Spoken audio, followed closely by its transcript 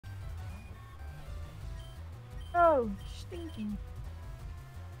Oh, stinky.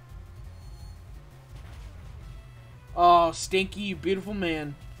 Oh, Stinky, you beautiful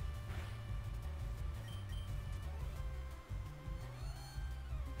man.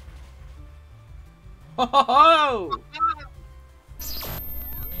 Ho ho ho!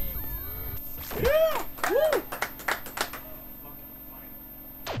 Yeah! Woo!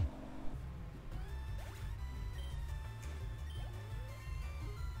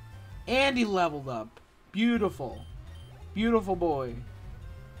 And he leveled up. Beautiful. Beautiful boy.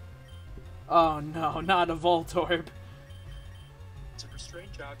 Oh no, not a Voltorb. It's a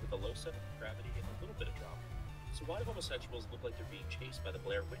restrained jog with a low center of gravity and a little bit of drama. So why do homosexuals look like they're being chased by the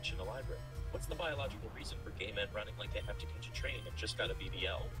Blair Witch in a library? What's the biological reason for gay men running like they have to catch a train and just got a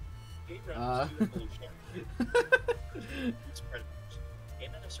BBL? Gay runners do evolutionary. It's predators. Gay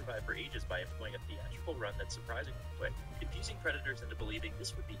men have survived for ages by employing a theatrical run that's surprisingly quick, confusing predators into believing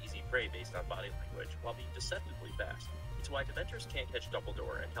this would be easy prey based on body language, while being deceptively fast. It's why Dementors can't catch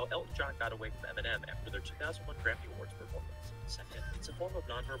Dumbledore, and how Elton John got away from Eminem after their 2001 Grammy Awards performance. Second, it's a form of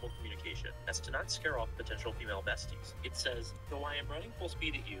nonverbal communication, as to not scare off potential female besties. It says, though I am running full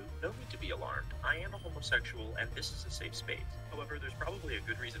speed at you, no need to be alarmed. I am a homosexual, and this is a safe space. However, there's probably a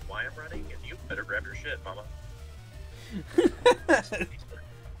good reason why I'm running, and you better grab your shit, mama.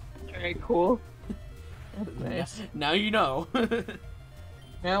 Alright, cool. That's nice. Now you know.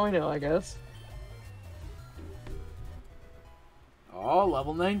 Now we know, I guess. Oh,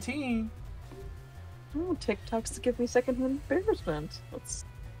 level 19. Oh, TikToks to give me secondhand embarrassment.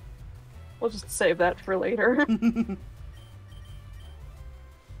 We'll just save that for later.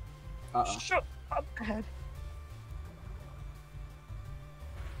 Uh-oh. Shut up, head.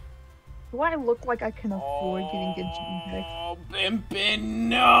 Do I look like I can afford getting Genshin Impact? Oh, Bimpin,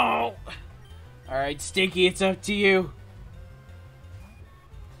 no! Alright, Stinky, it's up to you.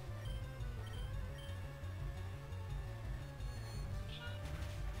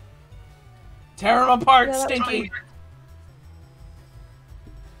 Tear him apart, Yeah, Stinky!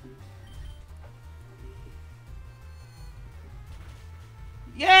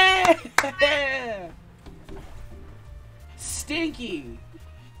 Yeah! Stinky!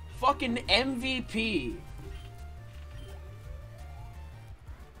 Fucking MVP!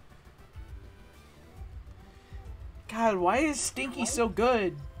 God, why is Stinky so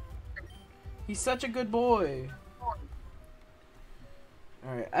good? He's such a good boy.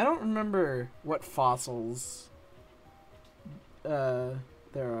 Alright, I don't remember what fossils there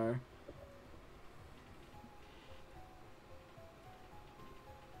are.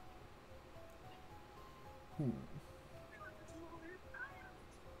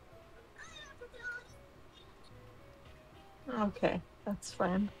 Okay, that's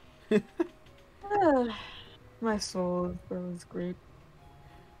fine. My soul was great.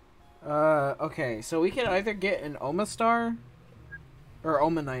 Okay, so we can either get an Omastar, or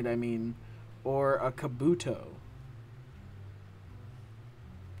Omanite, I mean, or a Kabuto.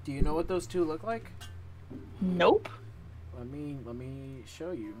 Do you know what those two look like? Nope. Let me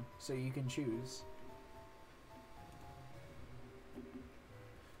show you, so you can choose.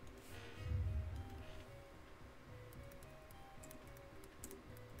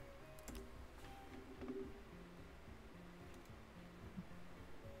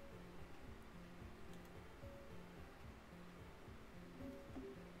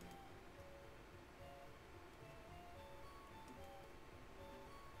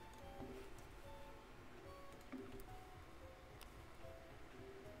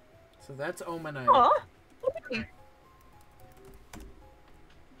 So that's Omanite. Aw.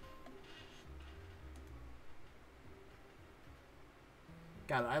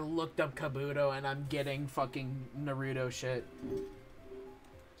 God, I looked up Kabuto and I'm getting fucking Naruto shit.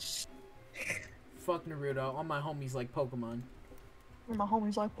 Fuck Naruto. All my homies like Pokemon. My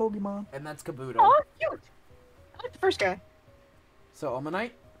homies like Pokemon. And that's Kabuto. Oh, cute! I like the first guy. So,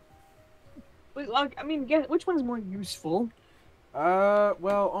 Omanite? Wait, like, I mean, which one's more useful?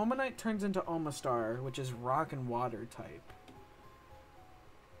 Well, Omanite turns into Omastar, which is rock and water type.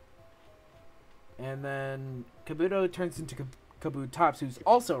 And then Kabuto turns into Kabutops, who's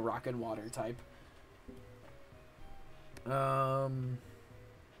also rock and water type.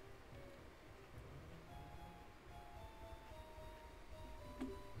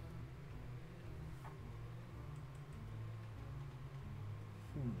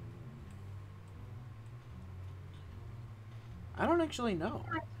 I don't actually know.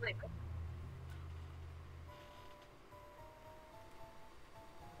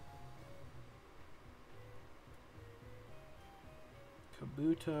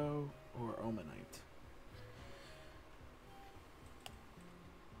 Kabuto or Omanite?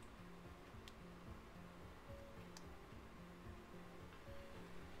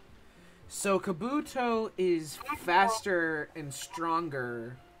 So Kabuto is faster and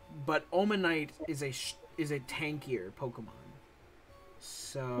stronger, but Omanite is a tankier Pokemon.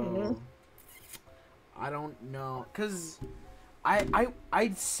 So I don't know, cause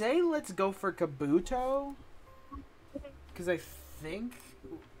I'd say let's go for Kabuto, cause I think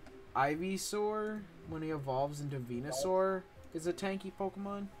Ivysaur, when he evolves into Venusaur, is a tanky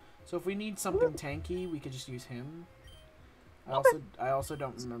Pokemon. So if we need something tanky, we could just use him. I also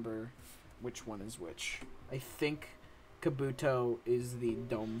don't remember which one is which. I think Kabuto is the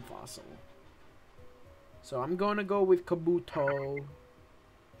Dome Fossil. So I'm gonna go with Kabuto.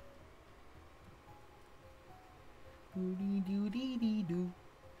 Doo-dee-doo-dee-dee-doo.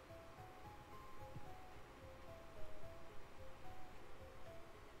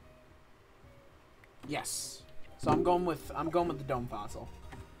 Yes. So I'm going with the Dome Fossil.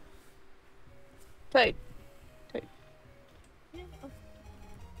 Tight.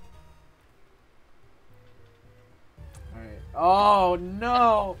 Alright. Oh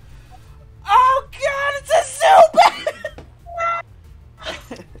no! Oh god, it's a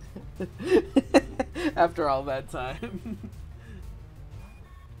Zubat! After all that time.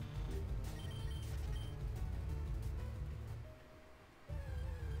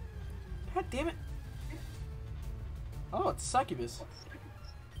 God damn it. Oh, it's Succubus.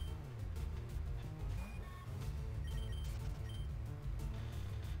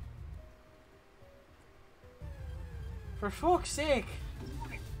 For fuck's sake!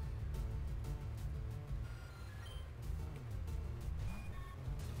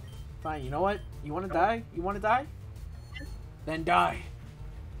 Fine, you know what? You wanna die? You wanna die? Then die.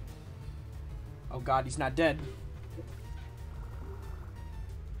 Oh god, he's not dead.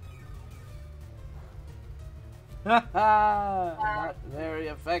 Haha! Not very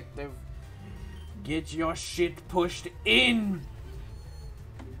effective. Get your shit pushed in!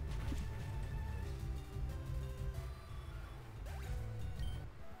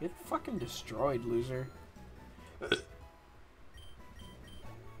 Get fucking destroyed, loser. Oh,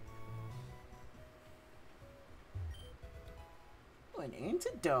 an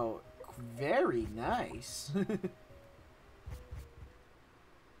antidote. Very nice.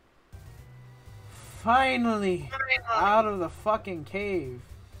 Finally! Out of the fucking cave.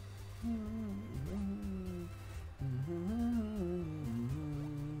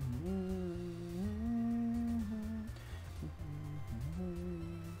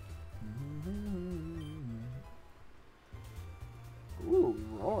 Ooh,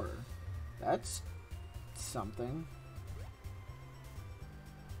 roar. That's something.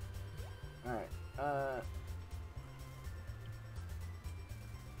 Alright,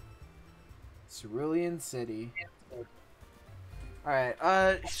 Cerulean City.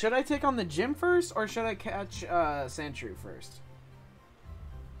 Alright, should I take on the gym first, or should I catch, Sandshrew first?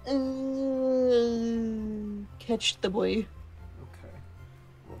 Catch the boy. Okay.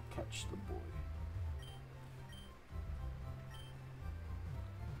 We'll catch the boy.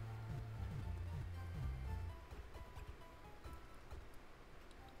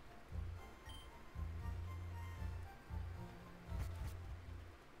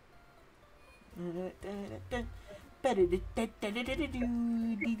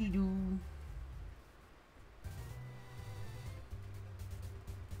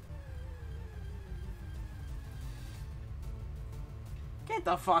 Get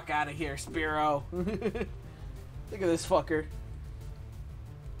the fuck out of here, Spearow. Look at this fucker.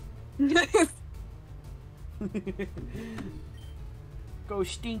 Go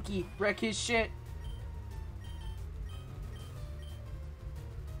Stinky, wreck his shit.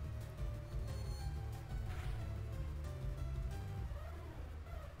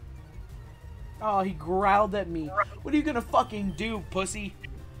 Oh, he growled at me. What are you gonna fucking do, pussy?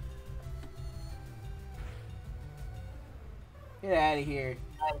 Get out of here.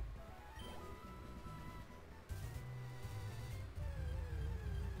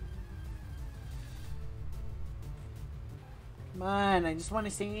 Come on, I just want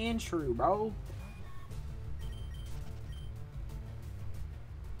to say intro, bro.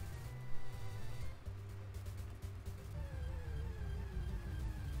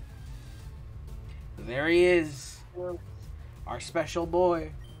 There he is. Our special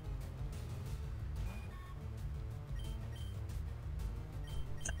boy.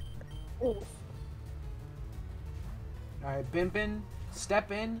 Alright, Bimpin,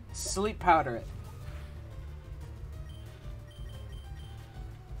 step in, sleep powder it.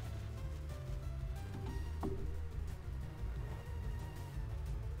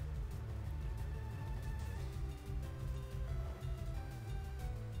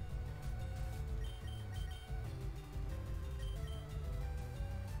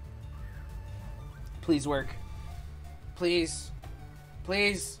 please work. Please.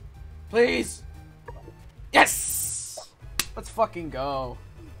 Please. Please. Yes! Let's fucking go.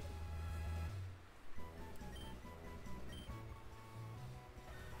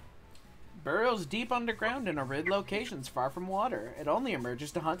 Burrows deep underground in arid locations far from water. It only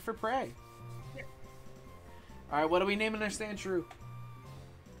emerges to hunt for prey. Alright, what are we naming our Sandshrew?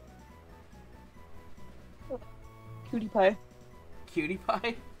 Cutie pie. Cutie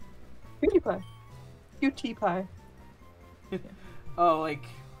pie? Cutie pie. Cutie pie. Oh, like...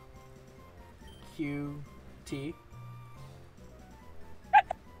 Q-T?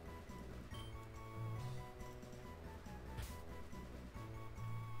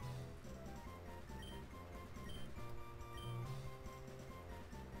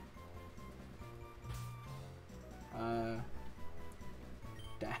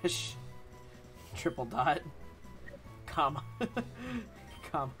 Dash. Triple dot. Comma.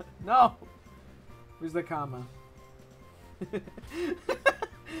 Comma. No! Where's the comma?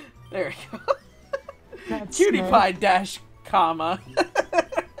 There we go. That's Cutie smart. pie dash comma.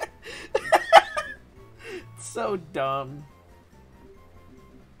 So dumb.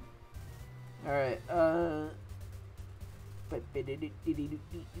 Alright, Alright.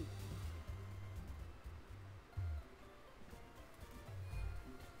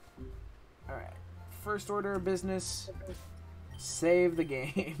 First order of business. Save the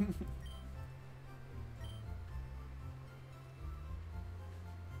game.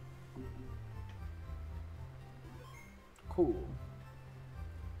 Cool.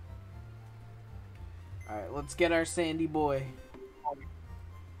 Alright, let's get our Sandy boy.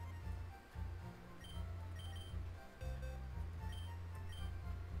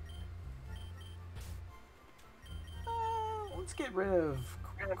 Let's get rid of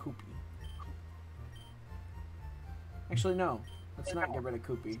Koopy. Actually, no. Let's not get rid of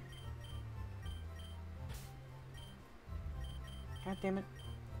Koopy. God damn it.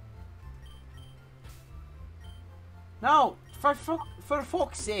 No! For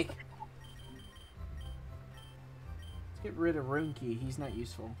fuck's sake! Let's get rid of Runky. He's not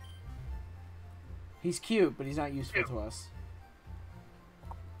useful. He's cute, but he's not useful to us.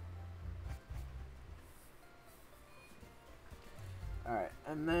 Alright,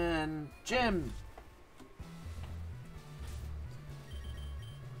 and then Jim!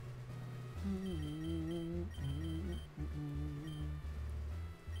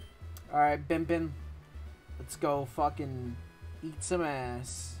 Alright, Bimpin. Let's go fucking eat some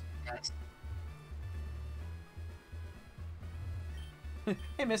ass.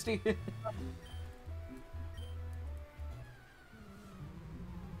 Hey, Misty.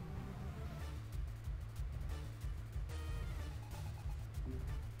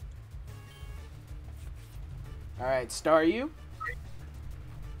 Alright, Star you.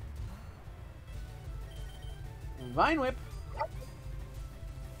 Vine Whip.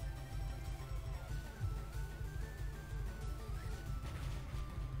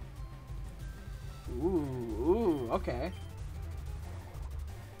 Ooh, okay.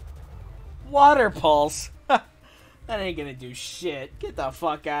 Water Pulse. That ain't gonna do shit. Get the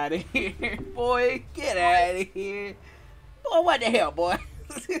fuck out of here, boy. Get out of here. Boy, what the hell, boy?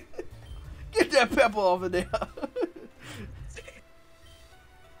 Get that pepper over there.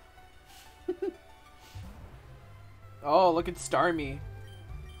 Oh, look at Starmie.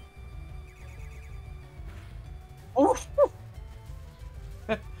 Oh,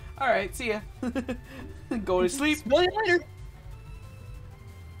 Alright, see ya. Go to sleep. smell you later.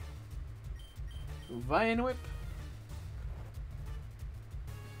 Vine Whip.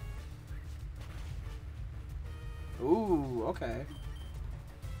 Ooh, okay.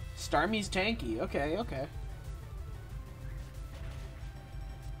 Starmie's tanky. Okay, okay.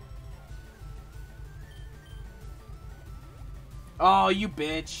 Oh, you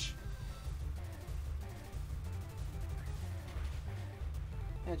bitch.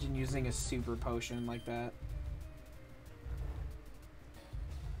 Imagine using a super potion like that.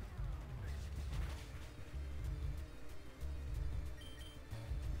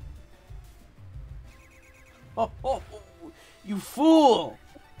 Oh, you fool!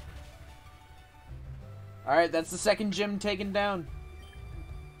 Alright, that's the second gym taken down.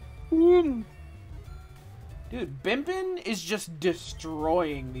 Mm. Dude, Bimpin is just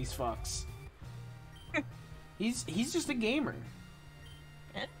destroying these fucks. He's just a gamer.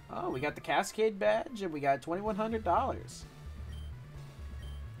 Yeah. Oh, we got the Cascade badge and we got $2,100.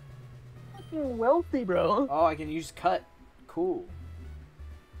 Fucking wealthy, bro. Oh, I can use cut. Cool.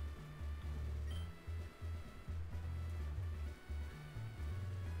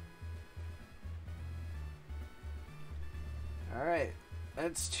 Alright.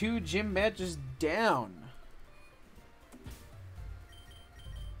 That's 2 gym badges down.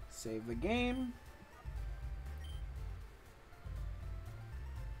 Save the game.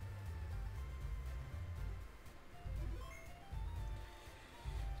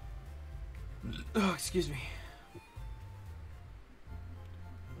 Oh, excuse me.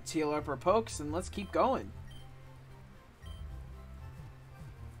 Let's heal up our pokes and let's keep going.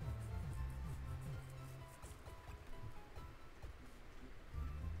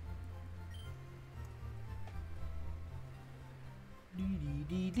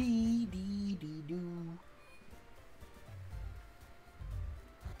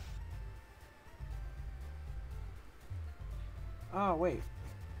 Oh, wait.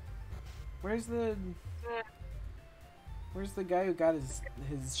 Where's the guy who got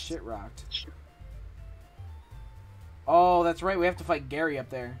his shit rocked? Oh, that's right. We have to fight Gary up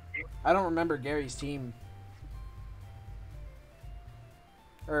there. I don't remember Gary's team.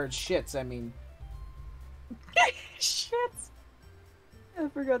 Or shits, I mean. Shits! I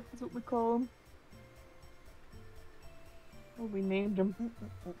forgot that's what we call him. Oh, we named him.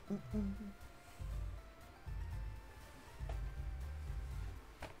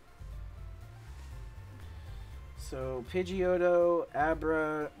 So, Pidgeotto,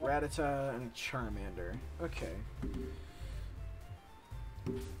 Abra, Rattata, and Charmander. Okay.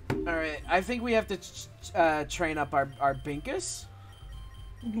 Alright, I think we have to train up our Binkus.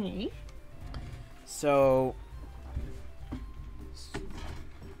 Okay. So...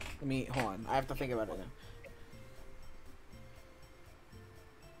 hold on. I have to think about it now.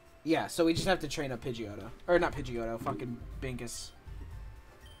 Yeah, so we just have to train up Pidgeotto. Or not Pidgeotto, fucking Binkus.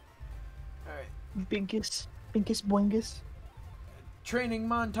 Alright. Binkus. Binkus boingus. Training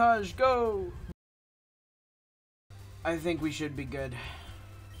montage, go! I think we should be good.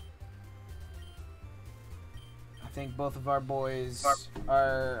 I think both of our boys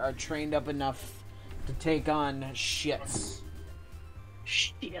are trained up enough to take on shits.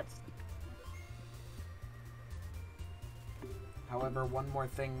 Shit. However, one more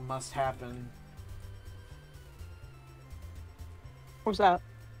thing must happen. What's that?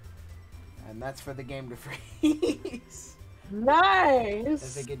 And that's for the game to freeze. Nice! I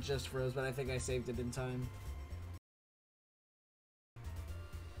think it just froze, but I think I saved it in time.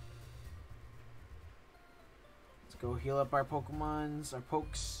 Let's go heal up our Pokemons, our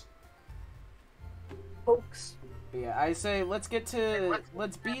pokes. Folks. But yeah, I say let's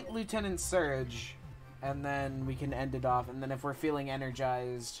beat Lieutenant Surge, and then we can end it off. And then if we're feeling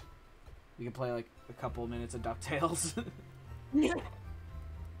energized, we can play like a couple minutes of DuckTales. Yeah.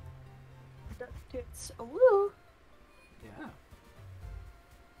 It's a woo. Yeah.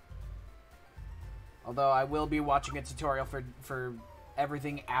 Although I will be watching a tutorial for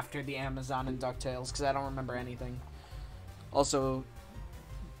everything after the Amazon and DuckTales because I don't remember anything. Also,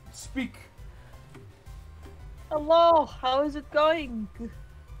 speak. Hello, how is it going?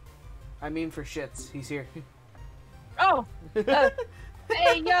 I mean for shits. He's here. Oh!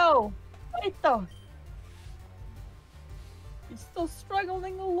 Hey, yo! Wait though! You still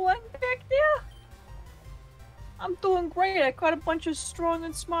struggling along back there? I'm doing great. I caught a bunch of strong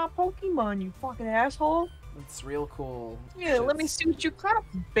and smart Pokemon, you fucking asshole. That's real cool. Yeah, let me Shits. see what you caught.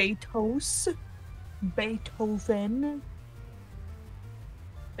 Beethoven.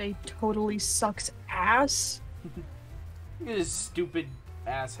 They totally sucks ass. Look at his stupid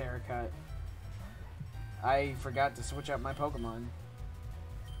ass haircut. I forgot to switch out my Pokemon.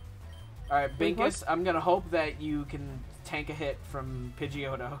 Alright, Wait, Binkus, I'm gonna hope that you can tank a hit from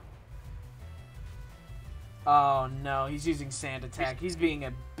Pidgeotto. Oh no, he's using Sand Attack. He's being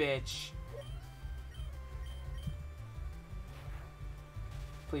a bitch.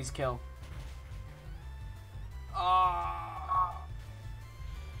 Please kill. Oh.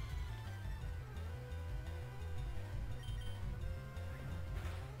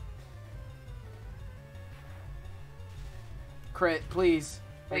 Crit, please.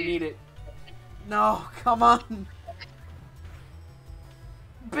 I need it. No, come on.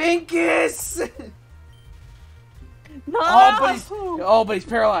 Binkus! No! But he's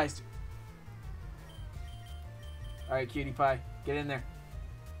paralyzed. Alright, cutie pie. Get in there.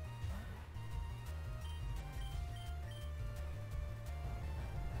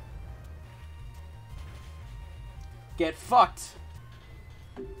 Get fucked.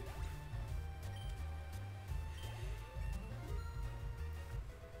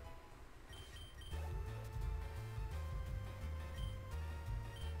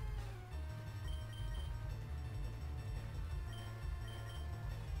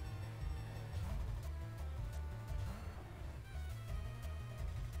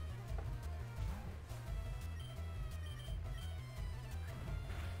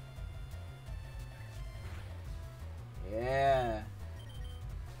 Yeah.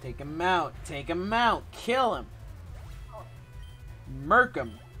 Take him out. Take him out. Kill him. Murk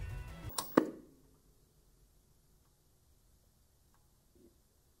him.